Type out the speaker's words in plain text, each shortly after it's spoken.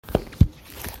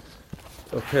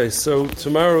Okay, so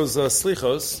tomorrow's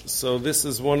Slichos. So this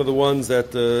is one of the ones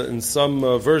that in some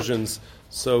versions,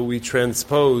 so we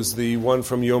transpose the one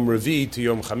from Yom Revi to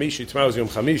Yom Chamishi. Tomorrow's Yom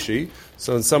Chamishi.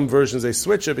 So in some versions they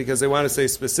switch it because they want to say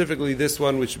specifically this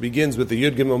one, which begins with the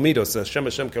Yud Gimel Midos, Hashem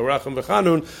Hashem Karachim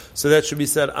V'Chanun. So that should be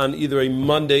said on either a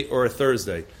Monday or a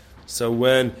Thursday. So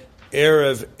when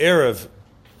Erev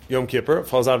Yom Kippur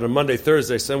falls out on Monday,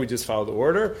 Thursday, so then we just follow the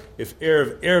order. If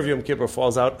Erev Yom Kippur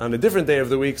falls out on a different day of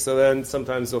the week, so then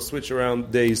sometimes they'll switch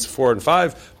around days 4 and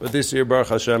 5. But this year, Baruch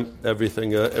Hashem,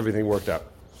 everything worked out.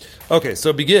 Okay,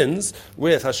 so it begins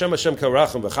with Hashem Hashem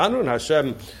Karachim V'Chanun.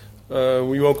 Hashem,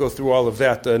 we won't go through all of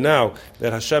that now.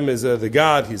 That Hashem is the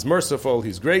God. He's merciful.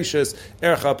 He's gracious.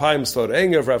 Erech Apayim Slot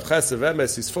Enger Rav Chesed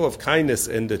Emes. He's full of kindness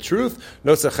and the truth.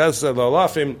 Nosach Chesed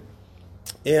L'Alafim.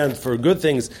 And for good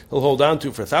things, he'll hold on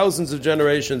to for thousands of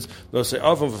generations. And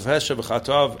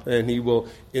he will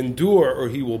endure, or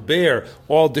he will bear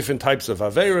all different types of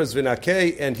averas,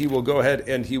 v'nakei, and he will go ahead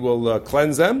and he will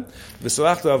cleanse them. And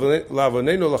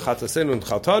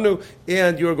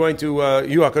you are going to,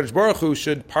 you HaKadosh Baruch Hu,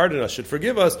 should pardon us, should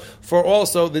forgive us for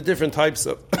also the different types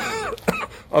of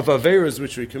of averas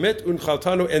which we commit,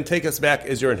 and take us back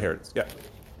as your inheritance. Yeah.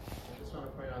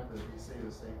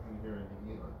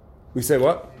 We say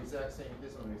what? The exact same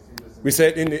this one. We say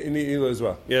it in the Ela as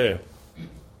well. Yeah.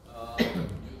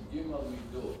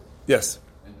 Yes.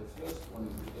 And the first one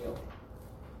is the El. Is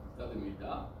that the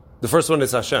Midah? The first one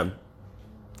is Hashem.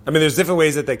 I mean, there's different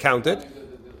ways that they count it.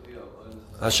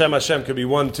 Hashem could be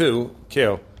 1, 2,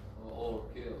 Kale. Or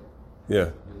Kale. Yeah.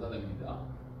 Is that a Midah?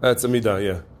 That's a Midah,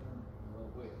 yeah.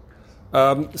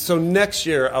 So next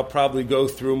year I'll probably go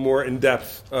through more in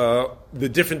depth the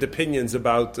different opinions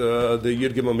about the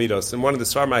Yud Gimel Midos, and one of the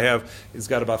Svarim I have has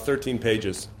got about 13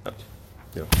 pages.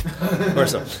 Or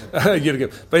so.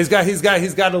 But he's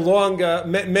got a long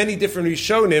many different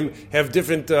Rishonim have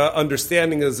different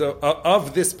understandings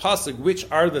of this pasuk, which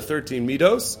are the 13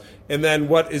 midos, and then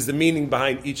what is the meaning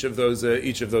behind each of those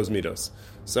midos.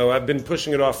 So I've been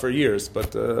pushing it off for years,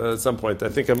 but at some point I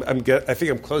think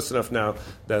I'm close enough now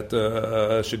that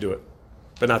I should do it,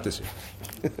 but not this year.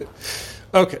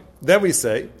 Okay, then we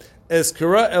say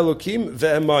Ezkara Elokim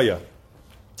ve'emaya.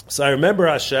 So I remember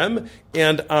Hashem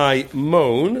and I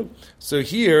moan. So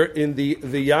here in the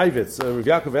Yavitz, Rav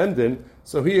Yaakov Emden,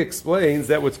 so he explains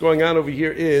that what's going on over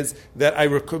here is that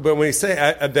but when we say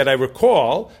that I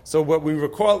recall, so what we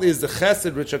recall is the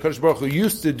chesed which HaKadosh Baruch Hu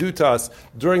used to do to us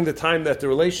during the time that the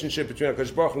relationship between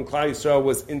HaKadosh Baruch Hu and Klal Yisrael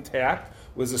was intact,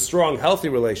 was a strong, healthy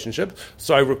relationship.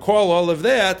 So I recall all of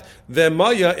that, then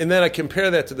Maya, and then I compare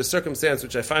that to the circumstance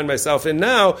which I find myself in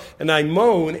now, and I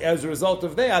moan as a result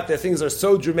of that things are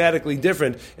so dramatically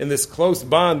different in this close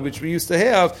bond which we used to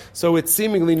have, so it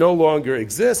seemingly no longer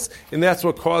exists, and that's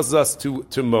what causes us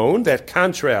to moan. That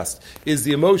contrast is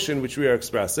the emotion which we are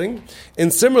expressing.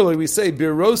 And similarly, we say,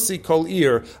 Birosi kol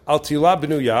ir al tila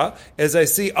benuya, as I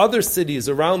see other cities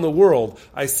around the world,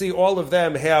 I see all of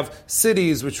them have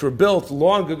cities which were built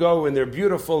long ago, and they're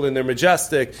beautiful and they're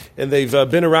majestic, and they've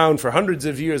been around for hundreds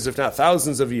of years, if not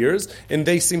thousands of years, and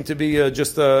they seem to be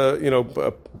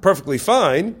perfectly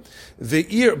fine.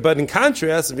 But in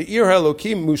contrast, the Ir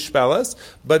Elokim mushpelas,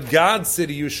 but God's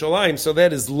city Yerushalayim, so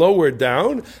that is lowered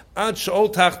down, ad she'ol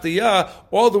tachtiyah,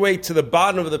 all the way to the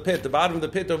bottom of the pit. The bottom of the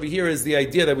pit over here is the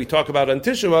idea that we talk about on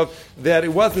Tisha B'Av, that it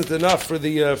wasn't enough for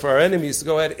our enemies to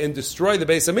go ahead and destroy the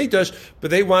Beis Hamikdash,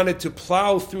 but they wanted to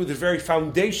plow through the very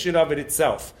foundation of it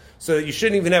itself. So that you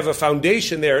shouldn't even have a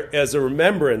foundation there as a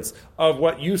remembrance of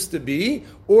what used to be,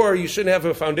 or you shouldn't have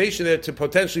a foundation there to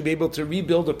potentially be able to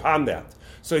rebuild upon that.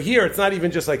 So here, it's not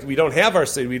even just like we don't have our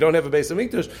city, we don't have a Beis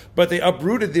Hamikdash, but they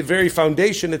uprooted the very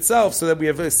foundation itself, so that we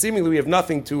have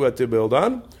nothing to build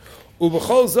on. And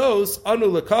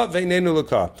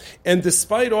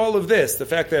despite all of this, the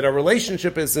fact that our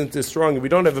relationship isn't as strong, and we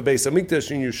don't have a Beis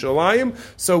Hamikdash in Yerushalayim,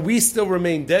 so we still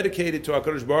remain dedicated to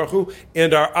HaKadosh Baruch Hu,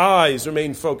 and our eyes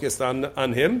remain focused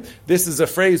on Him. This is a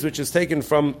phrase which is taken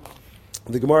from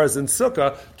the Gemara's in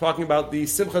Sukkah, talking about the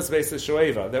Simchas Beis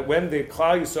HaShoeva, that when the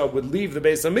Klal Yisrael would leave the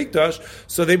Beis Hamikdash,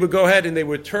 so they would go ahead and they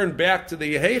would turn back to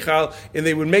the Heichal, and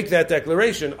they would make that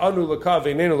declaration, Anu L'ka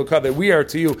ve'nenu L'ka, that we are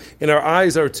to you, and our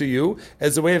eyes are to you,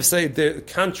 as a way of saying, they're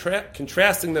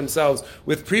contrasting themselves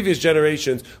with previous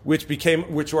generations, which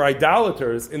were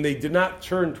idolaters, and they did not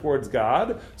turn towards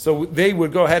God, so they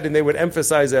would go ahead and they would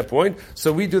emphasize that point.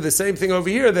 So we do the same thing over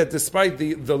here, that despite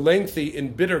the lengthy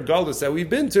and bitter Galus that we've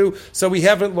been to, so we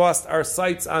haven't lost our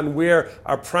sights on where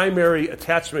our primary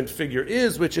attachment figure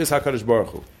is, which is HaKadosh Baruch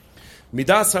Hu.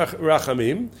 Midas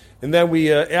Rachamim, and then we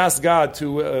ask God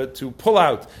to pull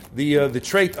out the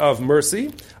trait of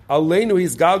mercy. Aleinu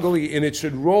his galgali, and it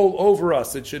should roll over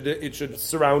us. It should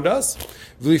surround us.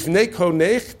 V'lifnei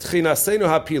konech tchinasenu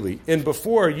hapili, and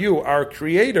before you, our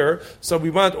Creator. So we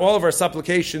want all of our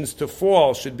supplications to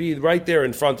fall, should be right there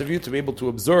in front of you, to be able to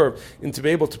observe and to be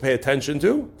able to pay attention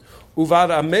to. Uvad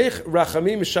amech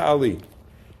rachamim sha'ali.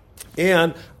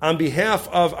 And on behalf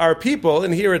of our people,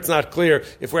 and here it's not clear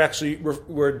if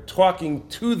we're talking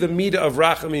to the Midah of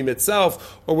Rachamim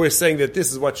itself, or we're saying that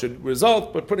this is what should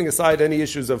result, but putting aside any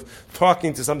issues of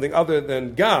talking to something other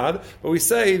than God, but we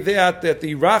say that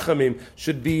the Rachamim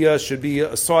should be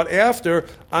sought after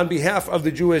on behalf of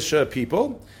the Jewish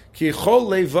people. Ki chol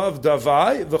levav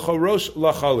davai v'chorosh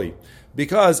lachali,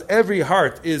 because every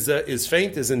heart is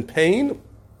faint, is in pain,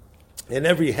 and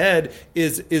every head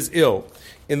is ill.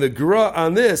 In the Gra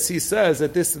on this, he says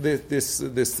that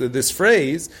this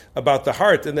phrase about the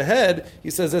heart and the head, he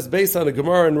says that's based on a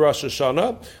Gemara in Rosh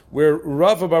Hashanah, where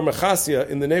Rav Bar Mechasya,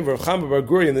 in the name of Chama Bar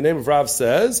Guri, in the name of Rav,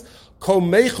 says, Kol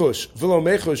mechush v'lo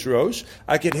mechush rosh,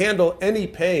 I can handle any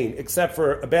pain except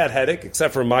for a bad headache,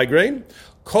 except for a migraine.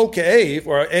 Kol ke'ev,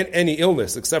 or any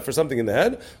illness except for something in the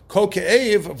head. Kol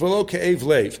ke'ev v'lo ke'ev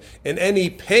leiv, and any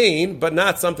pain, but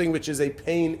not something which is a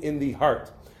pain in the heart.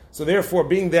 So therefore,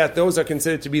 being that those are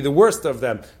considered to be the worst of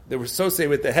them, they were associated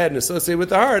with the head and associated with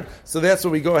the heart, so that's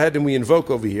what we go ahead and we invoke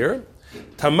over here.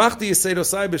 Tamachti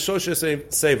yisedosai b'shoshes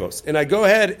sevos, and I go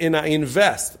ahead and I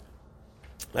invest.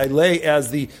 I lay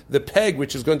as the peg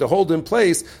which is going to hold in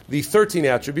place the 13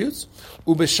 attributes.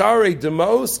 Ubeshare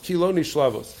demos kiloni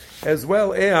shlavos, as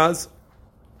well as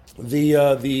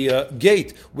the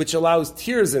gate which allows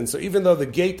tears in. So even though the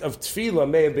gate of tefillah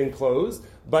may have been closed,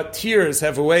 but tears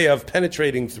have a way of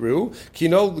penetrating through.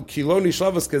 Kiloni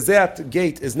shlavos, because that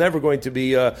gate is never going to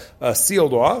be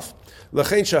sealed off. And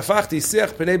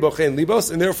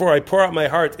therefore I pour out my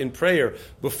heart in prayer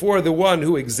before the one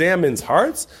who examines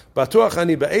hearts. And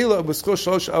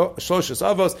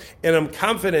I'm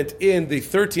confident in the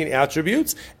 13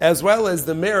 attributes, as well as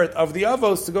the merit of the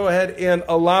avos, to go ahead and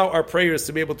allow our prayers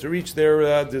to be able to reach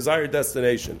their desired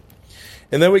destination.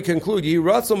 And then we conclude, we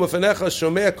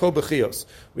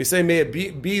say, may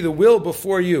it be the will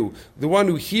before you, the one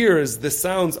who hears the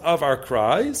sounds of our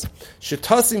cries,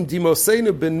 that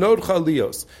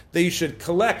you should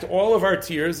collect all of our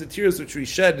tears, the tears which we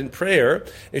shed in prayer,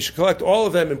 and you should collect all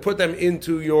of them and put them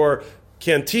into your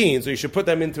canteens, or you should put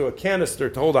them into a canister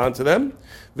to hold on to them.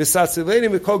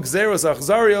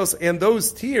 And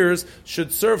those tears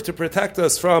should serve to protect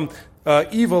us from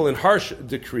evil and harsh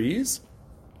decrees.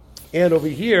 And over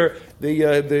here,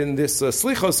 in this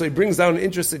slichos, so he brings down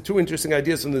two interesting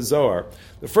ideas from the Zohar.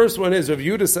 The first one is, Rav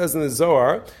Yehuda says in the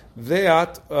Zohar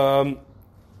that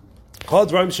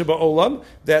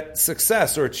that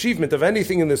success or achievement of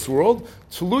anything in this world,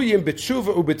 tuluyim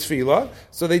b'tshuva u'b'tfila,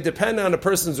 so they depend on a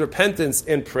person's repentance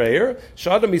and prayer.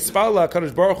 Sh'adam yispala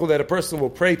HaKadosh Baruch Hu, that a person will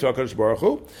pray to HaKadosh Baruch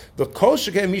Hu. The kol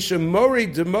shekeh misha mori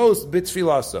demos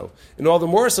b'tfilaso, and all the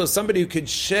more so somebody who could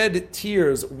shed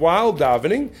tears while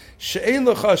davening. She'ein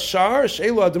lecha shar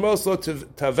she'ein lo ademos lo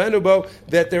tavenu bo,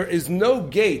 that there is no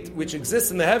gate which exists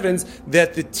in the heavens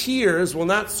that the tears will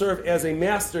not serve as a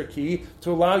master key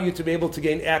to allow you to be able to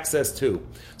gain access to.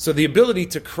 So the ability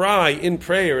to cry in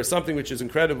prayer is something which is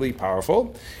incredibly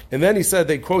powerful. And then he said,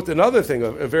 they quote another thing,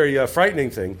 a very frightening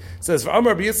thing. It says,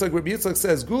 V'amar b'Yitzchak, Rabbi Yitzchak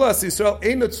says, Gulas Yisrael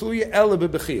eina tluya ela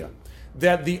b'bechia,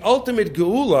 that the ultimate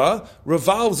geula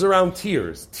revolves around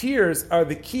tears. Tears are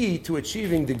the key to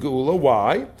achieving the geula.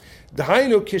 Why?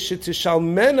 Dahainu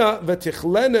kishetishalmena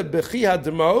v'tichlena b'chi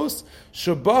hademos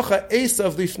shabacha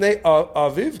esav lifnei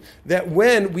aviv, that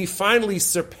when we finally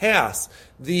surpass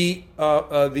the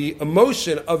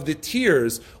emotion of the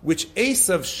tears which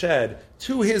Esav shed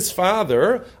to his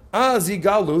father,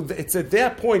 Azigalu, it's at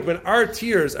that point when our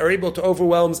tears are able to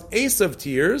overwhelm Esav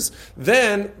tears,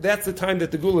 then that's the time that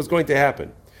the Gula is going to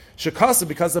happen. Shekasa,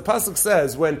 because the pasuk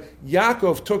says when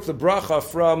Yaakov took the bracha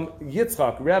from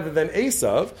Yitzchak rather than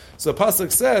Esav, so the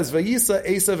pasuk says Vayisa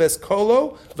Esav es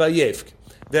kolo vayevk,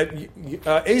 that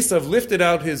Esav lifted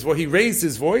out he raised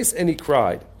his voice and he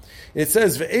cried. It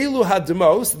says, Ve'elu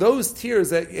hademos, those tears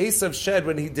that Esav shed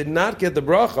when he did not get the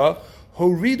bracha,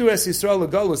 horidu es Yisrael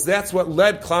legalus, that's what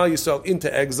led Klal Yisrael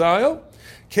into exile.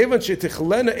 Kevan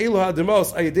shetichlena elu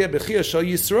hademos ayidei bechia shel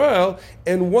Yisrael,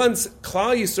 and once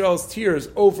Klal Yisrael's tears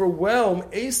overwhelm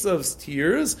Esav's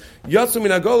tears, yatsu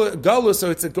min galus, so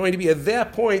it's going to be at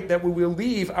that point that we will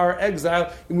leave our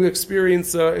exile and we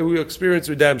experience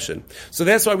redemption. So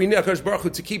that's why we need HaKadosh Baruch Hu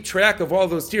to keep track of all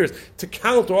those tears, to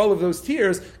count all of those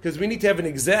tears, because we need to have an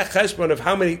exact cheshbon of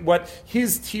what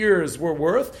his tears were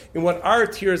worth and what our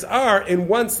tears are. And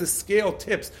once the scale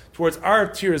tips towards our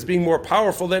tears being more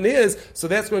powerful than his, so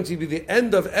that's that's going to be the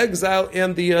end of exile,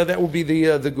 and that will be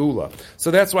the Gula.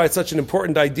 So that's why it's such an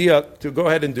important idea to go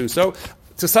ahead and do so.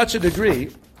 To such a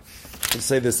degree, to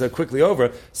say this quickly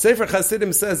over, Sefer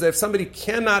Hasidim says that if somebody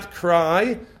cannot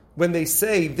cry when they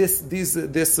say this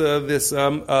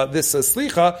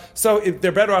slicha, so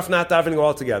they're better off not davening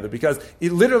altogether, because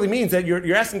it literally means that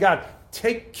you're asking God,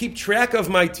 keep track of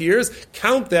my tears,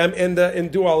 count them,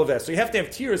 and do all of that. So you have to have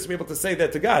tears to be able to say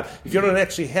that to God. If you don't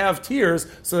actually have tears,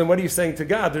 so then what are you saying to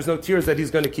God? There's no tears that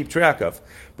He's going to keep track of.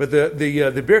 But the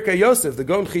Birkei Yosef, the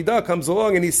Gon Chida, comes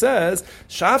along and he says,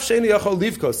 Sha'af she'eni yachol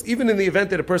livkos, even in the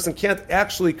event that a person can't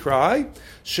actually cry,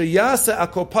 sheyasa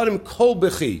akoparim kol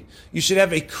bechi. You should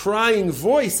have a crying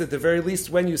voice at the very least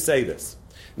when you say this.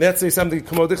 That's something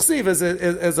Kamod Chsiv, as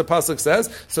the pasuk says.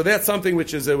 So that's something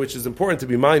which is important to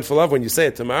be mindful of when you say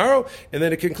it tomorrow. And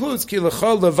then it concludes Ki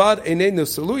lechol levad einenu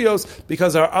seluyos,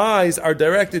 because our eyes are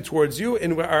directed towards you,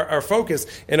 and our focus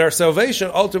and our salvation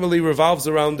ultimately revolves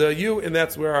around you, and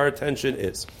that's where our attention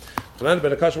is.